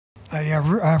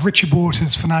Richard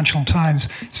Waters, Financial Times.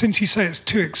 Since you say it's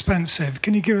too expensive,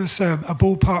 can you give us a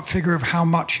ballpark figure of how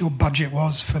much your budget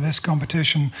was for this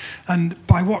competition? And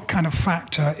by what kind of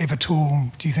factor, if at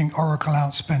all, do you think Oracle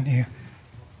outspent you?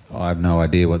 I have no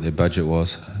idea what their budget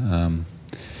was.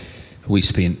 We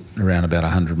spent around about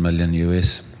 100 million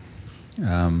US.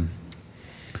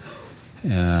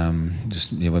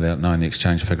 Without knowing the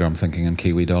exchange figure, I'm thinking in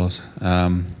Kiwi dollars.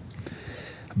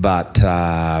 But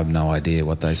I have no idea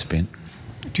what they spent.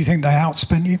 Do you think they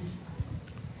outspent you?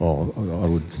 Well,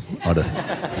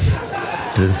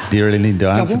 do you really need to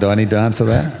answer? Double? Do I need to answer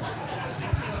that?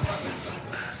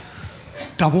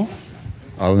 Double?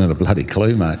 I haven't got a bloody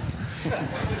clue, mate.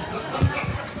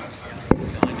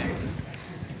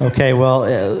 Okay, well,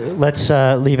 let's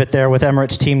leave it there with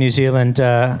Emirates Team New Zealand.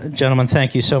 Gentlemen,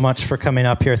 thank you so much for coming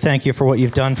up here. Thank you for what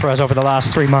you've done for us over the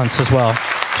last 3 months as well.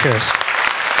 Cheers.